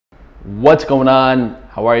What's going on?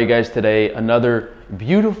 How are you guys today? Another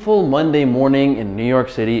beautiful Monday morning in New York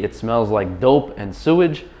City. It smells like dope and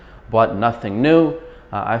sewage, but nothing new.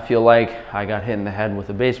 I feel like I got hit in the head with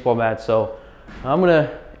a baseball bat, so I'm gonna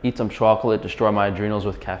eat some chocolate, destroy my adrenals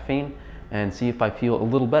with caffeine, and see if I feel a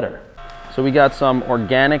little better. So we got some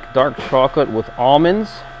organic dark chocolate with almonds.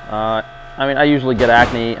 I usually get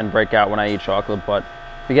acne and break out when I eat chocolate, but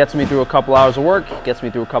if it gets me through a couple hours of work,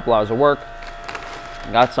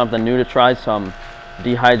 Got something new to try, some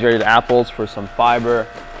dehydrated apples for some fiber,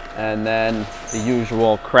 and then the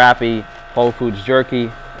usual crappy Whole Foods jerky,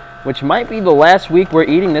 which might be the last week we're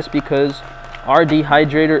eating this because our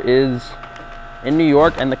dehydrator is in New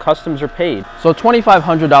York and the customs are paid. So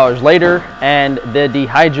 $2,500 later, and the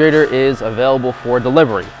dehydrator is available for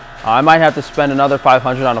delivery. I might have to spend another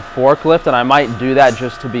 $500 on a forklift, and I might do that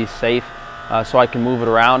just to be safe so I can move it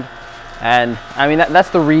around. And I mean,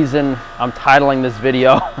 that's the reason I'm titling this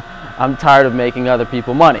video, I'm tired of making other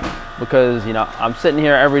people money. Because, you know, I'm sitting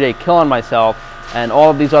here every day killing myself, and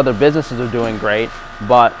all of these other businesses are doing great,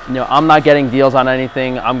 but, you know, I'm not getting deals on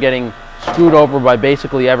anything. I'm getting screwed over by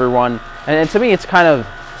basically everyone. And to me, it's kind of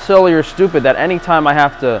silly or stupid that anytime I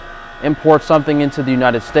have to import something into the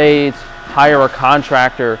United States, hire a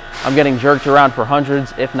contractor, I'm getting jerked around for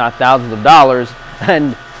hundreds, if not thousands of dollars.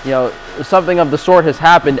 And, you know, something of the sort has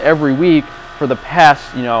happened every week for the past,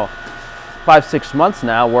 5-6 months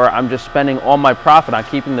now, where I'm just spending all my profit on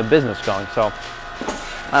keeping the business going. So,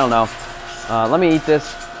 I don't know. Let me eat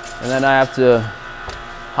this, and then I have to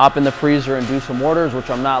hop in the freezer and do some orders, which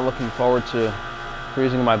I'm not looking forward to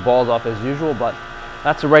freezing my balls off as usual, but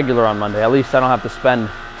that's a regular on Monday. At least I don't have to spend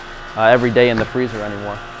every day in the freezer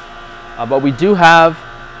anymore. But we do have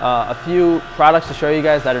a few products to show you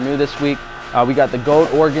guys that are new this week. We got the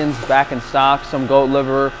goat organs back in stock, some goat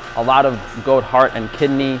liver, a lot of goat heart and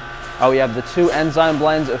kidney. We have the 2 enzyme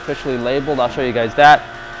blends officially labeled. I'll show you guys that.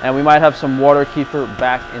 And we might have some water kefir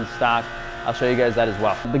back in stock. I'll show you guys that as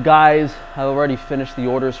well. The guys have already finished the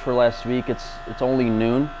orders for last week. It's only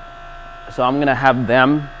noon. So I'm gonna have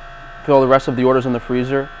them fill the rest of the orders in the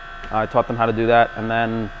freezer. I taught them how to do that, and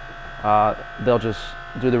then they'll just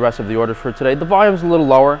do the rest of the orders for today. The volume's a little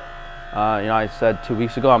lower. I said 2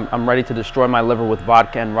 weeks ago, I'm ready to destroy my liver with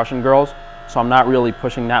vodka and Russian girls, so I'm not really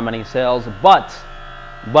pushing that many sales. But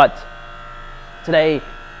today,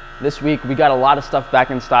 this week, we got a lot of stuff back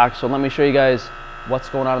in stock, so let me show you guys what's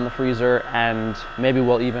going on in the freezer, and maybe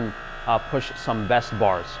we'll even push some best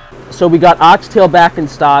bars. So we got oxtail back in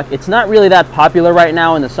stock. It's not really that popular right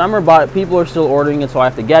now in the summer, but people are still ordering it, so I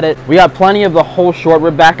have to get it. We got plenty of the whole short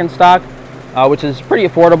rib back in stock, which is pretty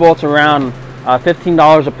affordable. It's around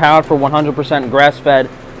 $15 a pound for 100% grass-fed,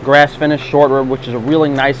 grass-finished short rib, which is a really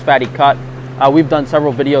nice fatty cut. We've done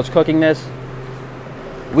several videos cooking this.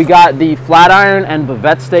 We got the flat iron and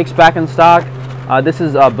bavette steaks back in stock. This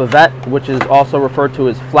is a bavette, which is also referred to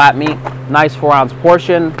as flat meat. Nice 4-ounce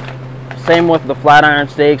portion. Same with the flat iron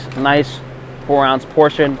steaks, nice 4-ounce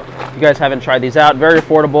portion. If you guys haven't tried these out, very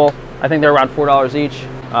affordable. I think they're around $4 each.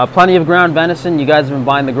 Plenty of ground venison. You guys have been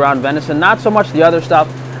buying the ground venison, not so much the other stuff.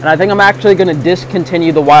 And I think I'm actually going to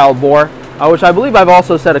discontinue the wild boar, which I believe I've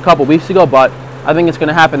also said a couple weeks ago, but I think it's going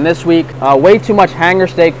to happen this week. Way too much hanger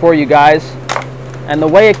steak for you guys. And the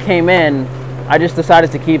way it came in, I just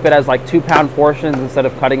decided to keep it as like 2-pound portions instead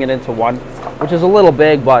of cutting it into one, which is a little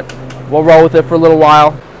big, but we'll roll with it for a little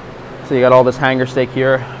while. So you got all this hanger steak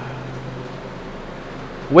here.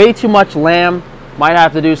 Way too much lamb. Might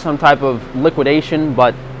have to do some type of liquidation,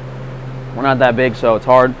 but we're not that big, so it's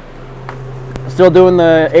hard. Still doing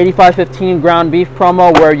the 85-15 ground beef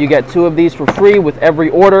promo, where you get 2 of these for free with every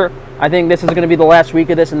order. I think this is going to be the last week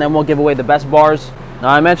of this, and then we'll give away the best bars. Now,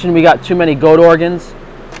 I mentioned we got too many goat organs.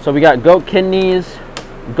 So we got goat kidneys,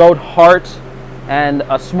 goat heart, and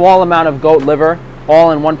a small amount of goat liver,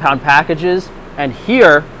 all in 1-pound packages. And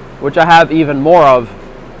here, which I have even more of,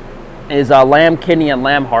 is lamb kidney and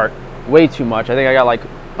lamb heart. Way too much. I think I got like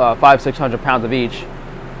 500-600 pounds of each.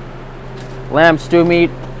 Lamb stew meat,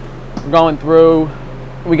 going through.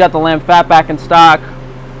 We got the lamb fat back in stock.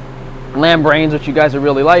 Lamb brains, which you guys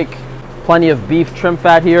really like. Plenty of beef trim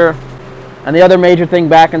fat here. And the other major thing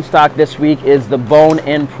back in stock this week is the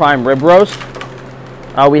bone-in prime rib roast.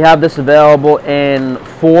 We have this available in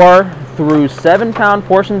 4 through 7-pound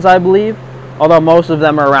portions, I believe. Although most of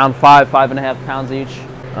them are around 5.5 pounds each.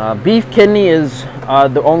 Beef kidney is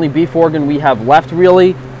the only beef organ we have left,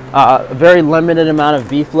 really. A very limited amount of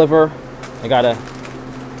beef liver. I gotta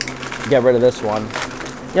get rid of this one.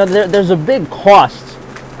 There's a big cost.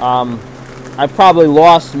 I probably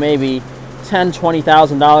lost maybe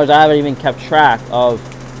 $10,000-$20,000. I haven't even kept track of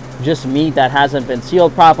just meat that hasn't been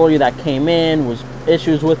sealed properly, that came in, was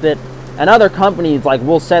issues with it. And other companies like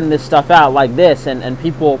will send this stuff out like this, and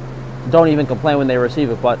people don't even complain when they receive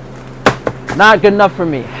it, but not good enough for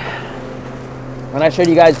me. When I showed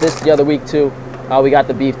you guys this the other week too, we got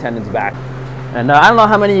the beef tendons back. And I don't know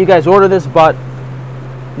how many of you guys order this, but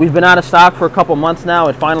we've been out of stock for a couple months now.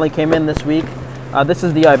 It finally came in this week. This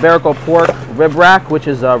is the Iberico pork rib rack, which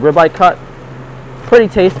is a ribeye cut. Pretty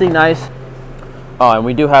tasty, nice. Oh, and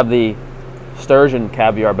we do have the sturgeon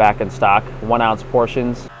caviar back in stock, 1 ounce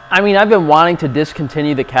portions. I mean, I've been wanting to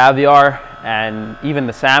discontinue the caviar and even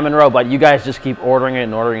the salmon roe, but you guys just keep ordering it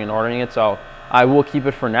and ordering and ordering it, so I will keep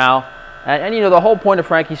it for now. And you know, the whole point of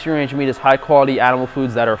Frankie's Free Range Meat is high quality animal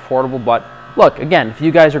foods that are affordable. But look, again, if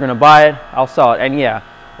you guys are gonna buy it, I'll sell it. And yeah,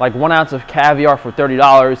 like 1 ounce of caviar for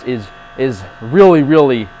 $30 is really,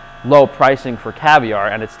 really low pricing for caviar,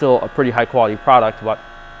 and it's still a pretty high quality product. But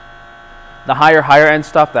the higher end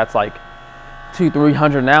stuff, that's like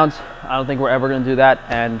 $200-300 an ounce, I don't think we're ever gonna do that.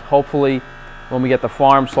 And hopefully when we get the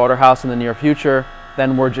farm slaughterhouse in the near future,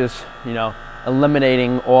 then we're just, you know,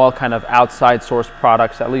 eliminating all kind of outside source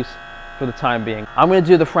products, at least for the time being. I'm going to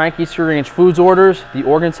do the Frankie's Free Range Foods orders, the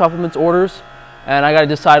organ supplements orders, and I got to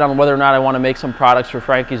decide on whether or not I want to make some products for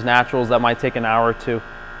Frankie's Naturals. That might take an hour or two.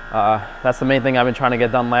 That's the main thing I've been trying to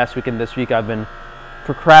get done last week and this week. I've been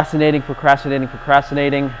procrastinating.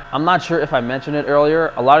 I'm not sure if I mentioned it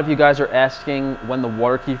earlier. A lot of you guys are asking when the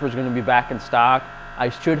water keeper is going to be back in stock. I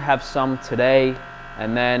should have some today,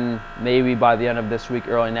 and then maybe by the end of this week,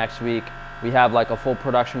 early next week, we have like a full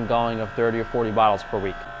production going of 30 or 40 bottles per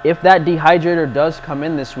week. If that dehydrator does come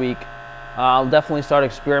in this week, I'll definitely start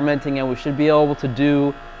experimenting, and we should be able to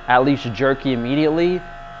do at least jerky immediately,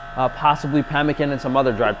 possibly pemmican and some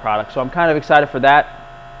other dried products. So I'm kind of excited for that.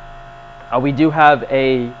 We do have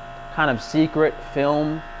a kind of secret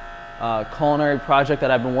film culinary project that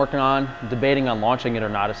I've been working on, debating on launching it or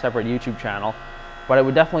not, a separate YouTube channel. But it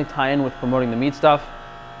would definitely tie in with promoting the meat stuff.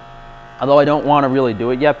 Although I don't want to really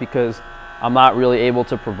do it yet because I'm not really able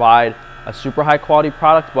to provide a super high quality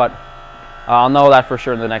product, but I'll know that for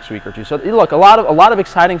sure in the next week or two. So look, a lot of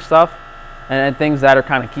exciting stuff and things that are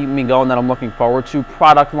kind of keeping me going that I'm looking forward to.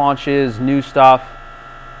 Product launches, new stuff.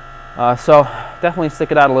 So definitely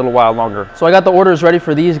stick it out a little while longer. So I got the orders ready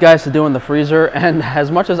for these guys to do in the freezer, and as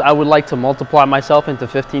much as I would like to multiply myself into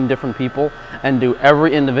 15 different people and do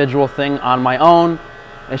every individual thing on my own,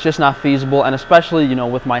 it's just not feasible. And especially, you know,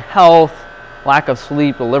 with my health, lack of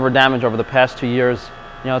sleep, the liver damage over the past 2 years,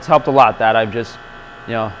 you know, it's helped a lot that I've just,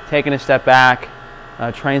 you know, taken a step back,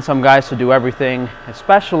 trained some guys to do everything.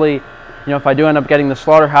 Especially, you know, if I do end up getting the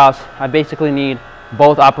slaughterhouse, I basically need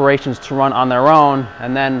both operations to run on their own,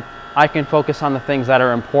 and then I can focus on the things that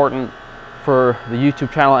are important for the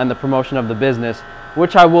YouTube channel and the promotion of the business,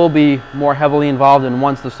 which I will be more heavily involved in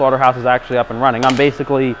once the slaughterhouse is actually up and running. I'm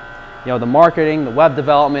basically, you know, the marketing, the web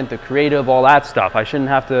development, the creative, all that stuff. I shouldn't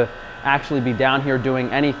have to actually be down here doing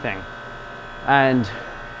anything. And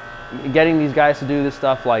getting these guys to do this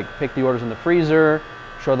stuff, like pick the orders in the freezer,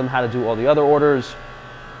 show them how to do all the other orders,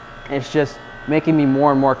 it's just making me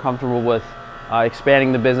more and more comfortable with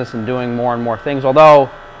expanding the business and doing more and more things. Although,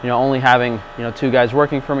 you know, only having, you know, 2 guys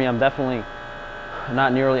working for me, I'm definitely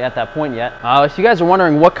not nearly at that point yet. If you guys are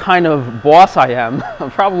wondering what kind of boss I am, I'm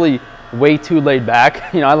probably way too laid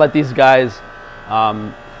back. You know, I let these guys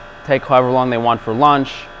take however long they want for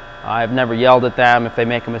lunch. I've never yelled at them if they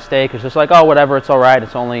make a mistake. It's just like, oh, whatever, it's all right.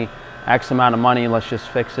 It's only X amount of money. Let's just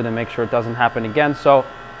fix it and make sure it doesn't happen again. So,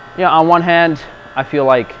 you know, on one hand, I feel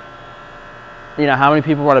like, you know, how many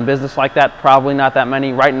people run a business like that? Probably not that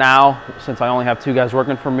many. Right now, since I only have 2 guys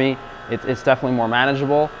working for me, it's definitely more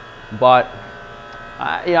manageable. But,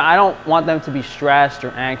 you know, I don't want them to be stressed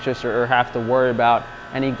or anxious or have to worry about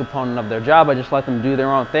any component of their job. I just let them do their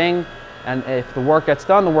own thing. And if the work gets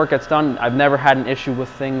done, the work gets done. I've never had an issue with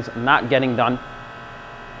things not getting done.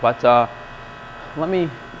 But let me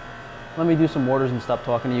do some orders and stop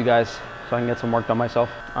talking to you guys so I can get some work done myself.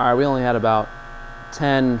 All right, we only had about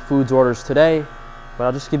 10 foods orders today, but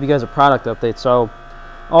I'll just give you guys a product update. So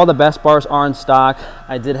all the best bars are in stock.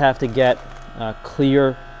 I did have to get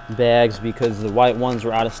clear bags because the white ones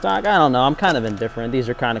were out of stock. I don't know, I'm kind of indifferent. These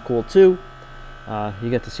are kind of cool too. You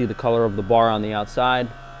get to see the color of the bar on the outside.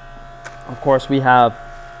 Of course, we have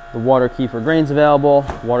the water kefir grains available.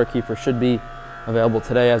 Water kefir should be available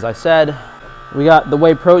today, as I said. We got the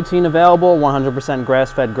whey protein available, 100%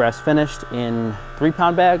 grass-fed, grass-finished in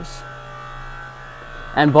 3-pound bags.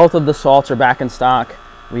 And both of the salts are back in stock.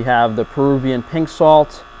 We have the Peruvian pink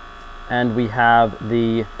salt and we have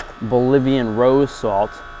the Bolivian rose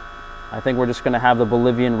salt. I think we're just gonna have the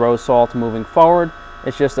Bolivian rose salt moving forward.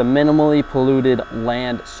 It's just a minimally polluted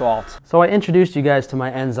land salt. So I introduced you guys to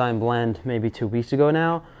my enzyme blend maybe 2 weeks ago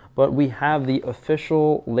now, but we have the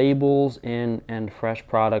official labels in and fresh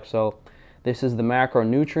product. So this is the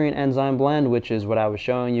macronutrient enzyme blend, which is what I was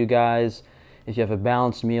showing you guys. If you have a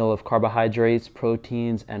balanced meal of carbohydrates,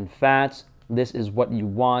 proteins, and fats, this is what you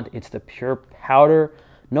want. It's the pure powder,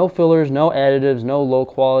 no fillers, no additives, no low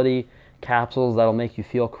quality capsules that'll make you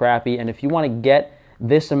feel crappy. And if you want to get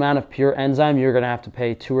this amount of pure enzyme, you're going to have to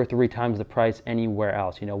pay 2 or 3 times the price anywhere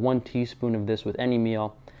else. You know, 1 teaspoon of this with any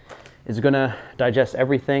meal is going to digest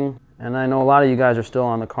everything. And I know a lot of you guys are still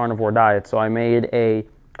on the carnivore diet, so I made a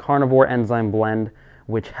carnivore enzyme blend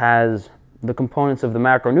which has the components of the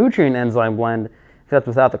macronutrient enzyme blend except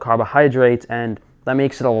without the carbohydrates, and that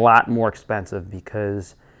makes it a lot more expensive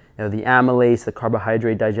because, you know, the amylase, the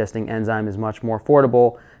carbohydrate digesting enzyme, is much more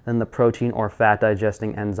affordable than the protein or fat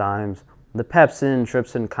digesting enzymes, the pepsin,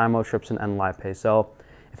 trypsin, chymotrypsin, and lipase. So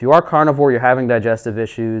if you are carnivore, you're having digestive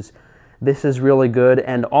issues, this is really good,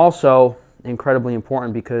 and also incredibly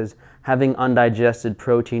important because having undigested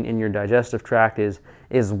protein in your digestive tract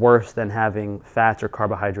is worse than having fats or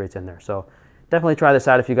carbohydrates in there. So definitely try this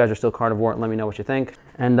out if you guys are still carnivore and let me know what you think.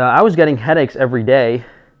 And I was getting headaches every day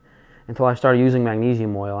until I started using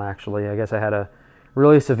magnesium oil, actually. I guess I had a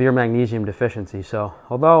really severe magnesium deficiency. So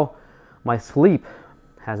although my sleep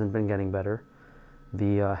hasn't been getting better,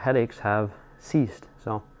 the headaches have ceased.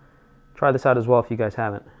 So try this out as well if you guys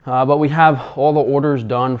haven't. But we have all the orders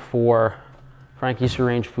done for Frankie's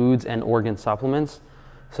Arranged Foods and organ supplements.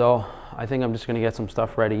 So I think I'm just going to get some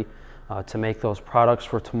stuff ready to make those products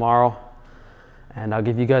for tomorrow. And I'll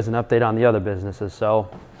give you guys an update on the other businesses. So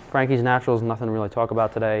Frankie's Naturals, nothing to really talk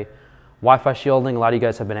about today. Wi-Fi Shielding, a lot of you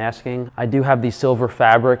guys have been asking. I do have the silver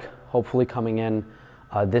fabric hopefully coming in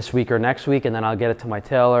this week or next week, and then I'll get it to my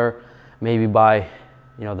tailor maybe by,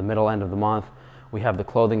 you know, the middle end of the month. We have the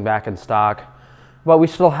clothing back in stock, but we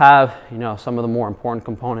still have, you know, some of the more important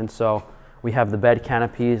components. So we have the bed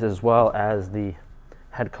canopies as well as the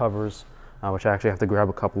head covers, which I actually have to grab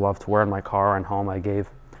a couple of to wear in my car and home. I gave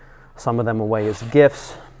some of them away as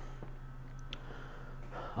gifts.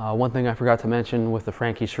 One thing I forgot to mention with the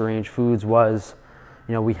Frankie's Arranged Foods was,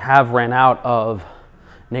 you know, we have ran out of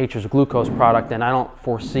Nature's glucose product, and I don't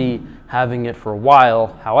foresee having it for a while.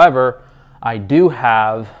 However, I do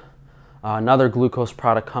have another glucose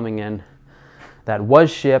product coming in that was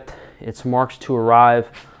shipped. It's marked to arrive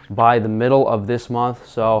by the middle of this month,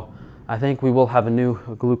 so I think we will have a new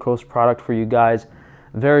glucose product for you guys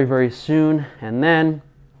very, very soon. And then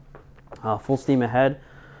full steam ahead.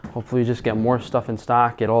 Hopefully just get more stuff in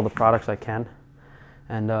stock, get all the products I can,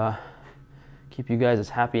 and keep you guys as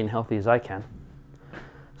happy and healthy as I can.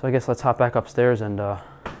 So I guess let's hop back upstairs and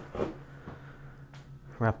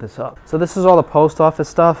wrap this up. So this is all the post office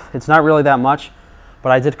stuff. It's not really that much,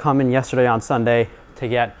 but I did come in yesterday on Sunday to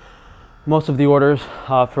get most of the orders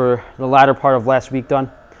for the latter part of last week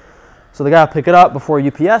done. So they gotta pick it up before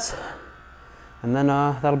UPS, and then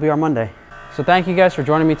that'll be our Monday. So thank you guys for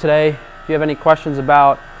joining me today. If you have any questions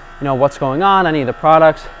about, you know, what's going on, any of the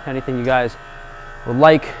products, anything you guys would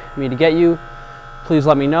like me to get you, please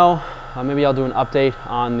let me know. Maybe I'll do an update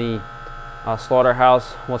on the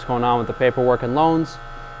slaughterhouse, what's going on with the paperwork and loans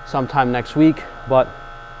sometime next week. But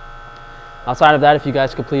outside of that, if you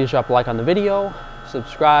guys could please drop a like on the video,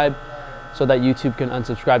 subscribe so that YouTube can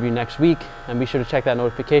unsubscribe you next week, and be sure to check that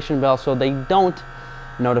notification bell so they don't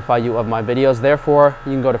notify you of my videos. Therefore,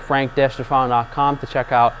 you can go to frank-stefano.com to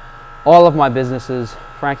check out all of my businesses: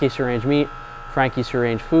 Frankie's Arranged Meat, Frankie's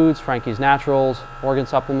Arranged Foods, Frankie's Naturals, organ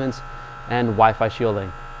supplements, and Wi-Fi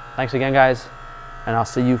Shielding. Thanks again, guys, and I'll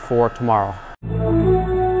see you for tomorrow.